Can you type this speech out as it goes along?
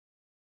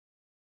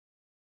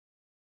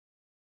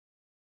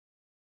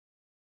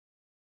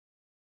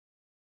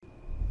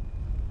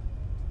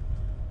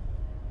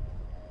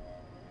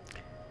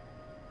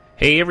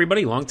Hey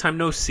everybody, long time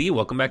no see.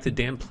 Welcome back to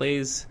Dan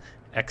Plays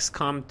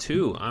XCOM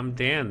 2. I'm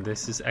Dan,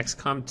 this is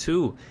XCOM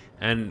 2.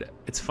 And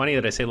it's funny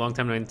that I say long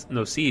time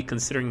no see,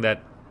 considering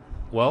that,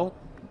 well,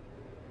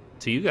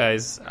 to you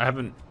guys, I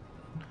haven't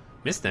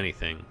missed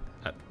anything.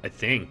 I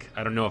think.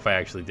 I don't know if I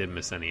actually did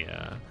miss any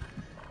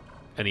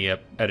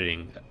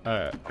editing,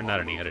 or not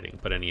any editing,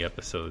 but any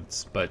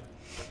episodes. But,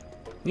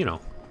 you know,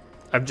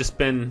 I've just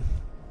been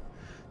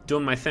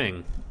doing my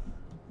thing.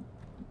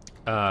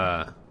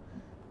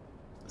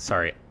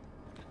 Sorry.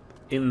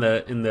 In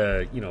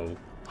the you know,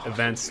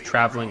 events,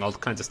 traveling, all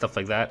kinds of stuff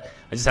like that,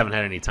 I just haven't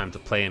had any time to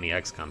play any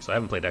XCOM. So I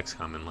haven't played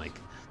XCOM in like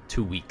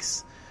 2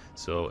 weeks.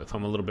 So if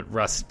I'm a little bit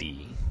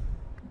rusty,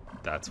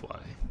 that's why.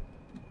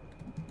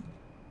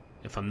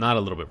 If I'm not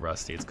a little bit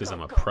rusty, it's because I'm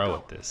a pro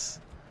at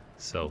this.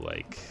 So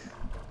like,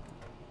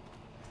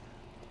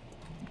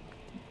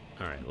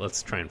 all right,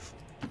 let's try and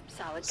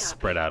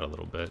spread out a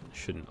little bit.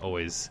 Shouldn't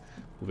always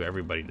move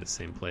everybody to the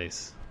same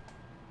place.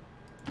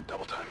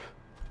 Double time.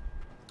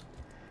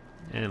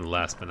 And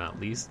last but not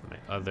least, my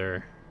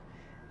other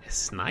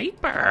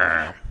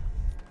sniper.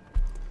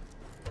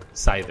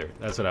 Scyther.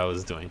 That's what I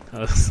was doing.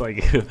 I was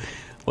like,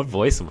 what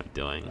voice am I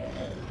doing?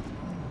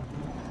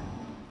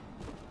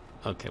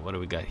 Okay, what do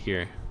we got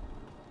here?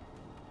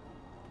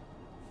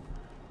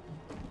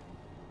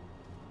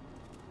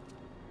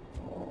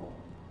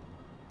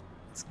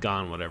 It's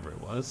gone, whatever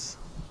it was.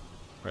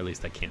 Or at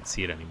least I can't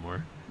see it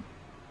anymore.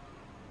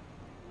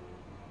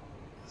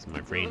 This is my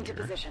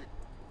ranger.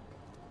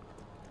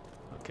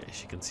 Okay,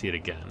 she can see it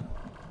again.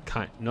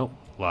 Nope,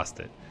 lost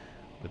it.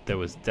 But there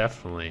was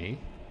definitely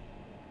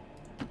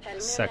a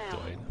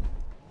sectoid.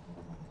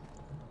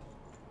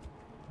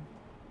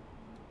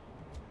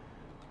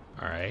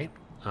 Alright.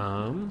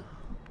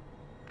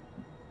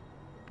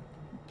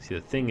 See,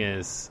 the thing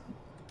is,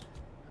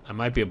 I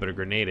might be able to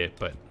grenade it,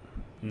 but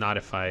not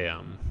if I,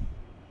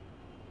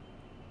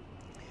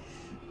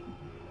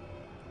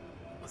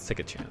 let's take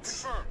a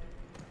chance.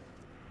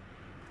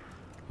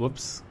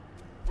 Whoops.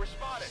 We're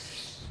spotted.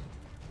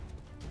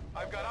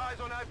 I've got eyes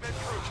on Advent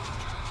troops.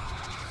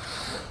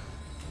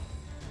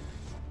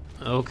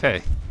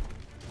 Okay.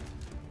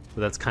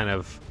 Well, that's kind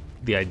of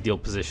the ideal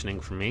positioning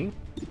for me.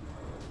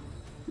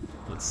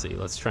 Let's see.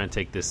 Let's try and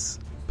take this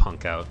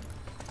punk out.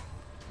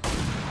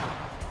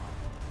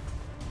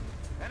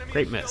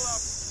 Great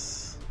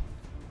miss.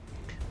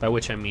 By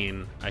which I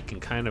mean I can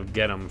kind of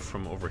get him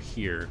from over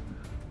here.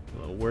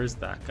 Well, where's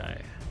that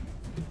guy?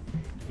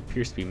 He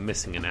appears to be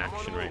missing in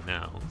action right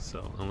now.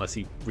 So unless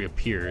he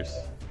reappears,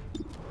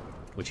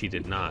 which he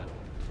did not,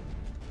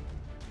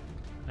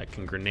 I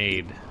can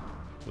grenade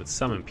with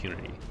some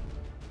impunity.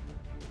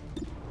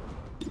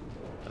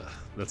 Ugh,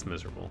 that's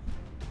miserable.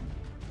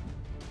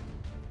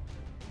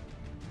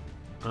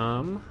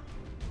 But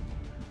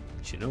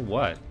you know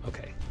what?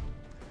 Okay.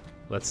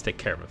 Let's take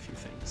care of a few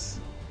things.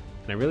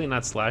 Can I really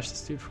not slash this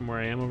dude from where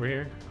I am over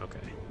here? Okay.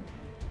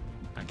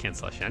 I can't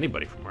slash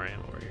anybody from where I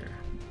am over here.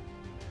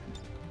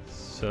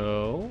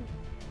 So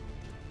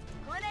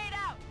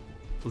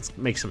let's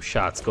make some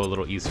shots go a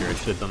little easier. I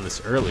should have done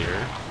this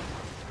earlier,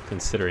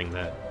 considering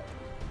that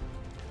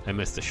I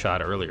missed a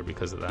shot earlier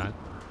because of that.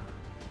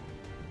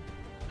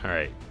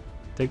 Alright.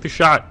 Take the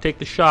shot! Take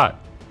the shot!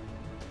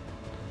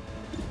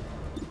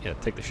 Yeah,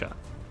 take the shot.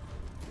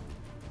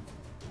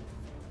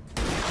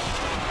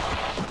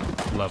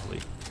 Lovely.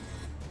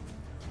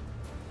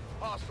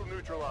 Hostile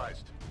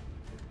neutralized.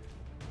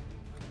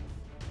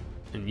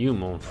 And you,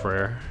 mon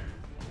frere.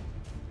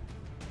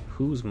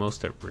 Who's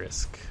most at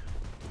risk?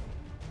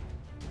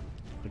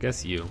 I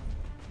guess you.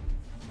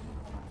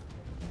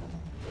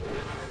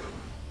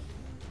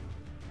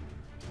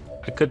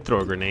 I could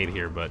throw a grenade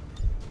here, but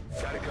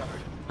Got it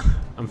covered.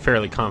 I'm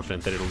fairly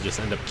confident that it'll just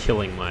end up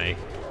killing my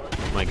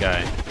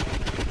guy.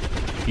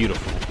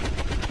 Beautiful.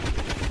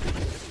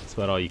 That's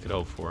about all you could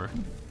hope for.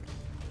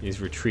 He's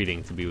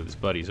retreating to be with his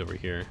buddies over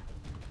here,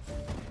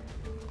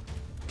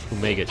 who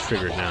may get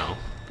triggered now.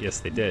 Yes,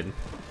 they did.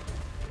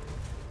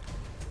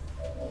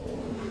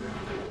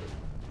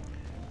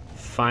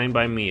 Fine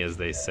by me, as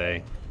they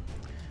say,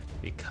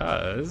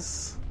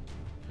 because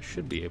I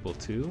should be able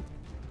to.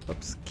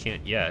 Oops,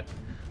 can't yet,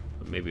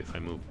 but maybe if I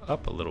move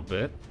up a little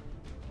bit.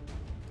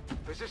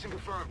 Position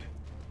confirmed.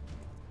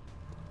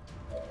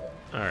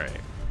 All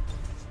right.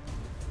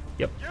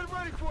 Yep. Get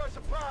ready for a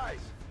surprise.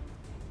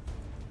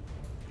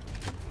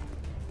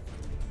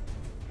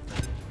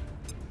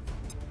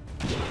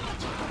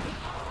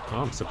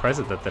 Oh, I'm surprised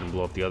that that didn't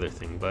blow up the other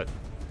thing, but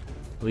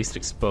at least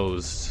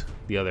exposed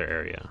the other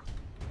area.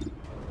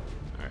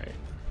 Alright.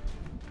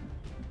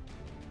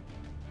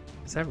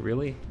 Is that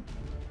really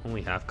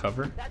only half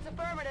cover? That's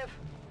affirmative.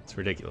 It's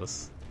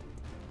ridiculous.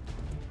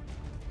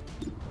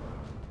 And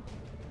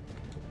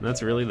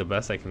that's really the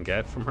best I can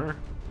get from her?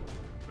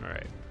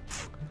 Alright.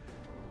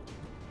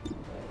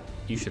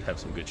 You should have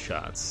some good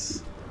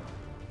shots.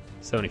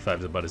 75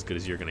 is about as good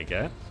as you're gonna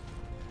get.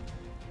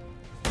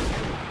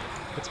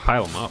 Let's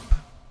pile them up.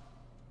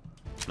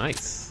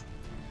 Nice.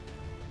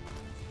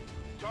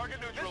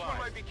 Target neutralized. This one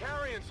might be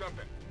carrying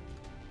something.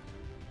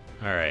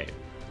 Alright.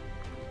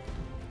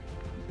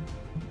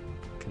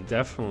 Can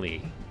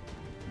definitely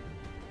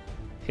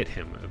hit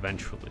him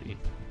eventually.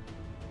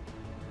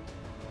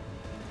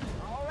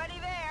 Already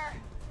there.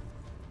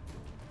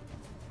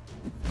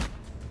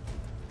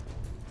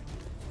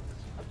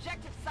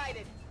 Objective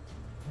sighted.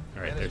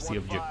 Alright, there's the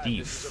Menace 1-5,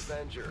 this is objective.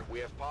 Avenger. We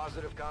have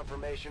positive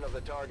confirmation of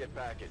the target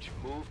package.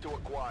 Move to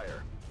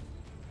acquire.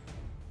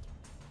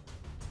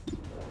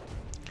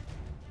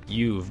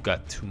 You've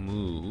got to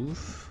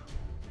move.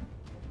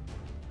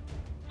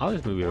 I'll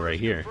just move you right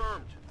here.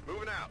 Confirmed.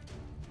 Moving out.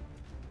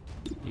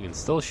 You can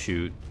still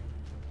shoot.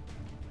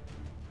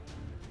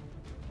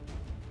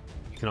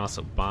 You can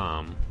also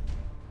bomb.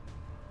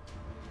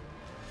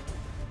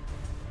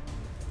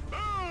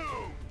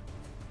 Boom!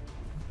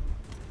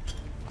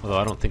 Although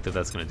I don't think that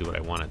that's going to do what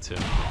I want it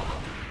to.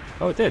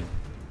 Oh, it did.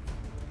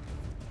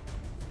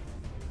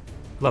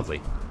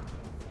 Lovely.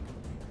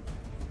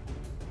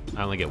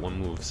 I only get one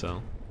move,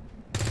 so.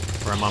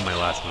 Or I'm on my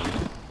last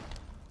move.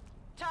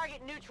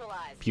 Target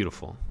neutralized.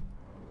 Beautiful.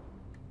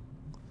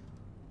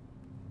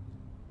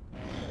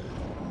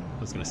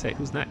 I was going to say,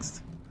 who's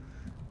next?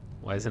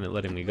 Why isn't it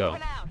letting me go?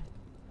 Moving out.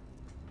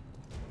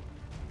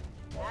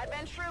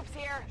 Advent troops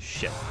here.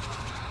 Shit.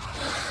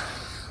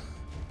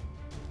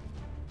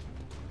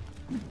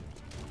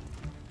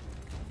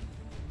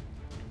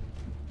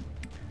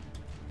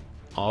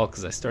 All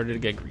because I started to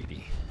get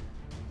greedy.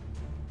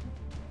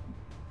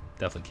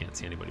 Definitely can't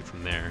see anybody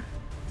from there.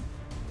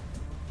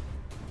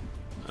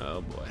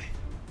 Oh boy.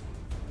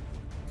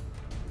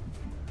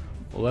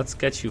 Well, let's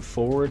get you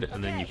forward,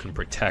 and then you can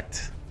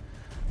protect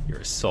your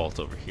assault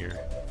over here.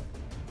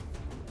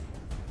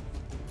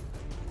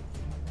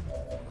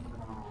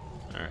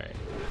 Alright.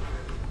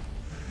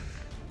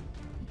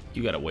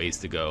 You got a ways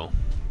to go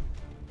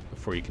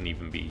before you can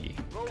even be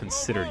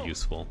considered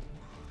useful.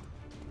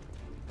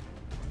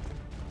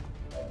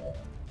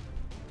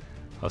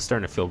 I was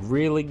starting to feel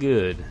really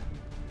good,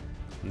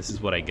 and this is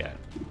what I get.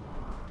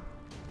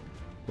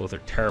 Both are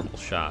terrible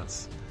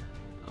shots.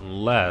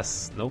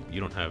 Unless... Nope, you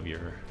don't have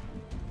your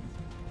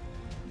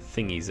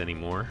thingies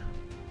anymore.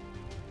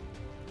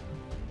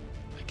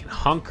 I can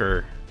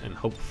hunker and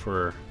hope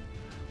for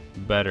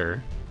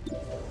better.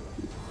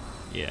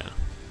 Yeah.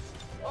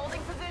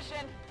 Holding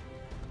position.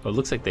 Oh, it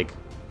looks like they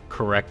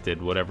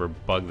corrected whatever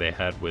bug they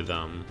had with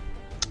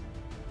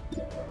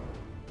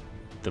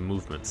the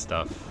movement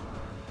stuff.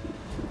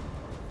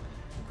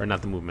 Or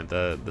not the movement,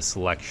 the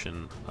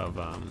selection of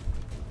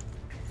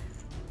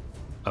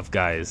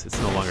guys.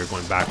 It's no longer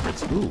going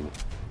backwards. Ooh,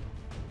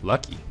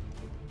 lucky.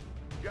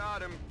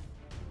 Got him.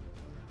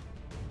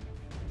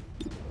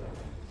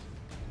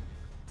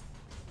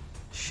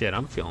 Shit,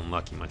 I'm feeling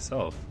lucky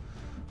myself.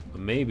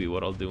 But maybe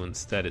what I'll do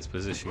instead is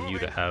position you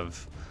to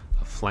have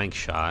a flank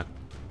shot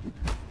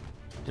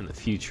in the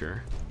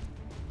future.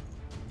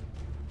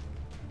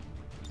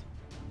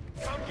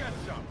 Come get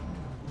some.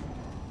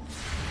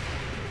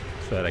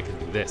 So that I can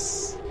do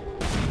this.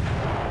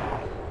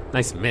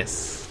 Nice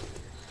miss.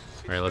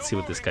 Alright, let's see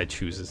what this guy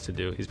chooses to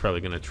do. He's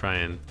probably going to try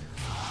and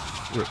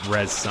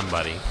res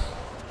somebody.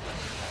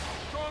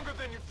 Stronger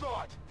than you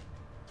thought.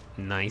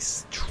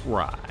 Nice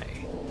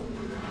try.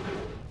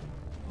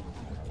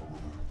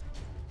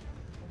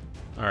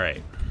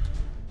 Alright.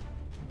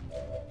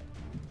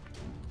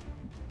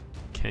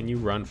 Can you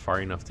run far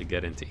enough to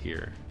get into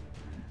here?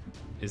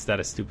 Is that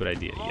a stupid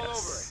idea? All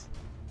Yes.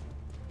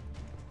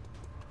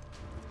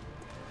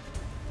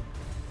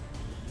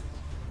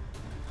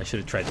 I should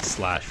have tried to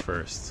slash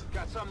first.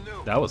 Got something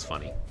new. That was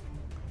funny.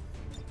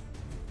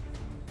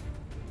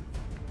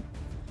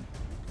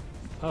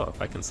 Oh,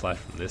 if I can slash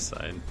from this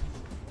side.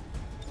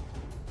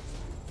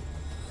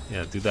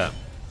 Yeah, do that.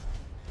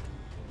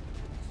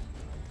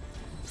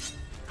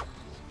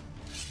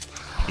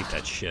 Keep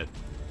that shit.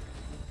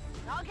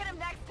 I'll get him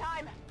next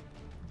time.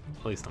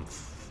 At least I'm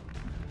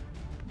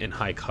in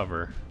high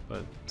cover,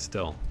 but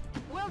still.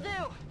 Will do.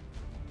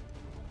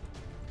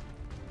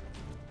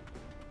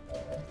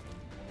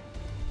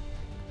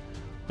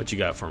 What you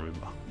got for me,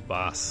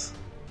 boss?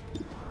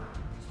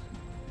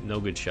 No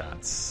good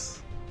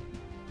shots.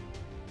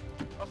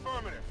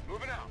 Affirmative.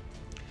 Moving out.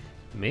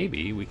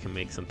 Maybe we can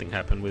make something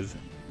happen with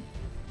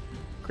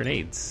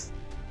grenades.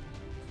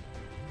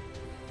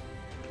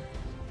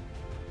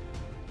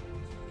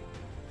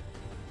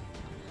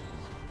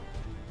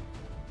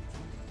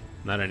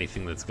 Not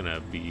anything that's gonna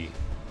be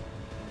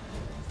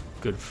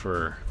good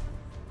for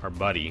our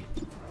buddy.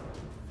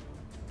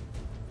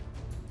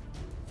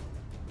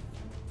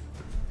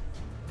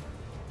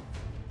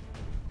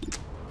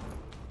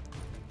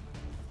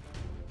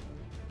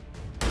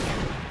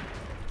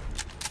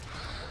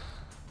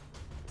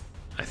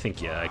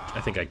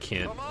 I think I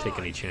can't take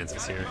any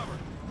chances here.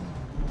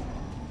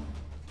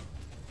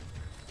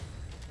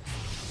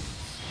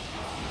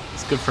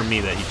 It's good for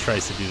me that he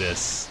tries to do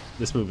this.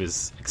 This move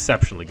is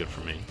exceptionally good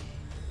for me.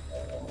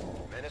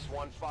 Menace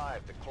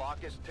 1-5. The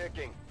clock is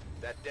ticking.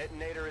 That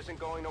detonator isn't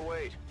going to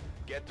wait.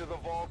 Get to the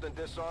vault and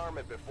disarm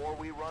it before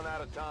we run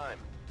out of time.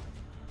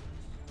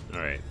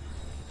 Alright.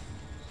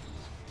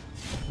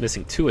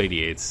 Missing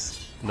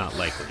 288s, not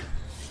likely.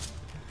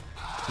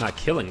 Not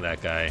killing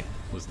that guy,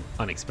 was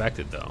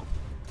unexpected, though.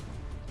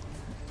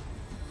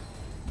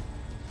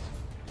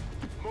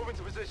 Move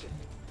into position.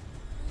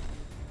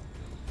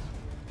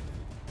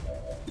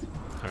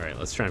 Alright,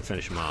 let's try and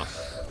finish him off.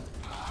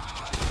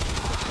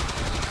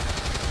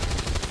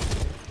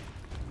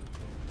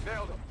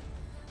 Nailed him.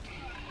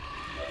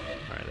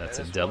 Alright, that's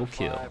a Menace double 1-5,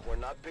 kill. We're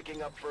not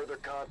picking up further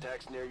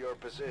contacts near your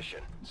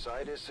position.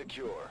 Site is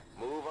secure.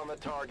 Move on the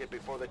target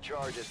before the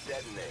charges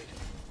detonate.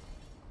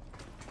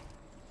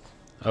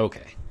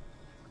 Okay.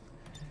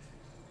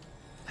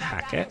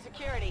 Hack it. Passing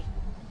security.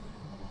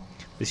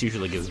 This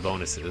usually gives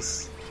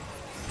bonuses.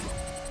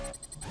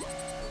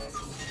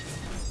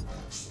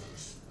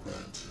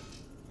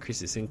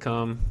 Increases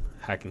income.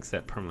 Hacking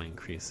set permanently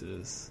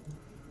increases.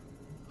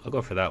 I'll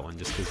go for that one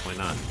just because why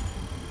not?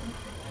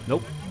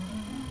 Nope.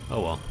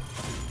 Oh well.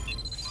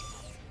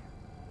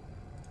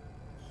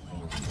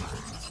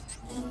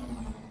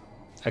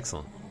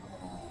 Excellent.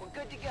 We're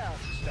good to go.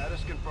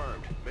 Status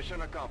confirmed.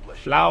 Mission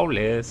accomplished.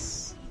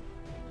 Flawless.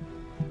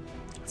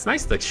 It's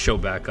nice to show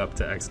back up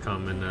to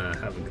XCOM and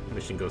have a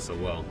mission go so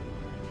well.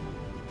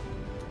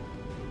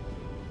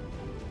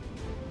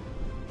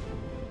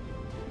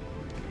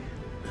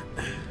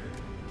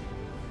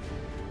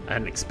 I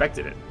hadn't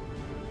expected it.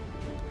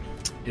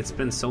 It's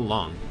been so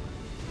long.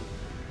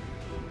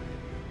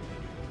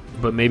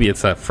 But maybe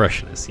it's that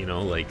freshness, you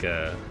know, like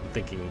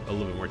thinking a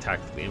little bit more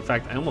tactically. In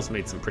fact, I almost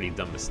made some pretty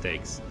dumb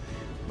mistakes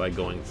by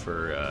going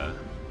for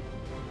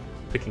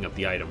picking up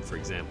the item, for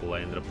example. I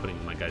ended up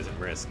putting my guys at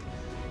risk.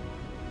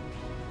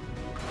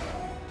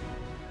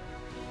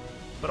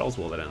 But all's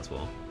well that ends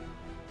well.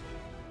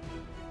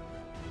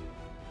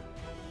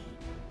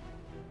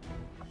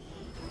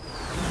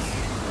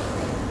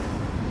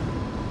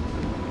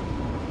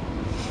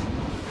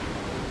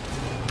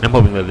 I'm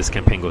hoping that this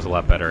campaign goes a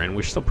lot better, and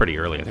we're still pretty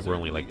early. I think we're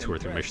only like 2 or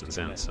 3 missions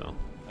in, so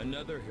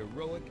Another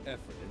heroic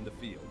effort in the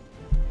field.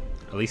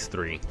 at least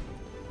 3,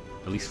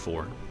 at least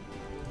 4.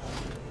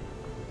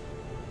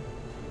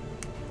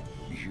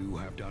 You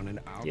have done an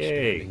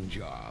Yay. outstanding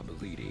job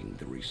leading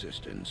the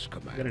Resistance We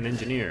got Command. an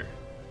engineer.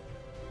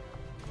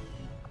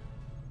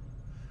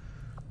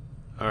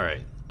 All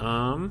right.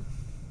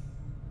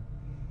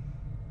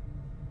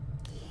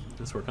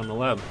 Let's work on the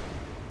lab.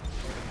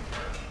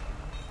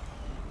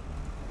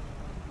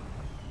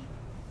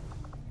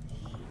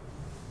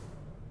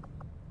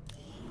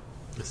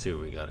 Let's see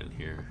what we got in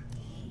here.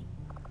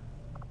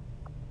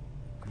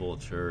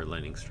 Vulture,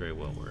 lightning stray,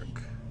 will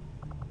work.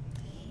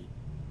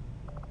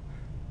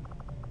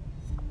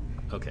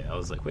 Okay, I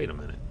was like, wait a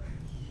minute.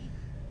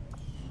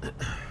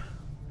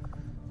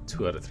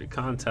 2 out of 3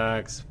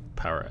 contacts,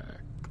 power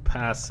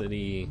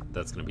capacity.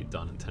 That's gonna be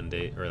done in 10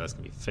 days, or that's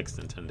gonna be fixed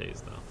in 10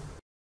 days, though.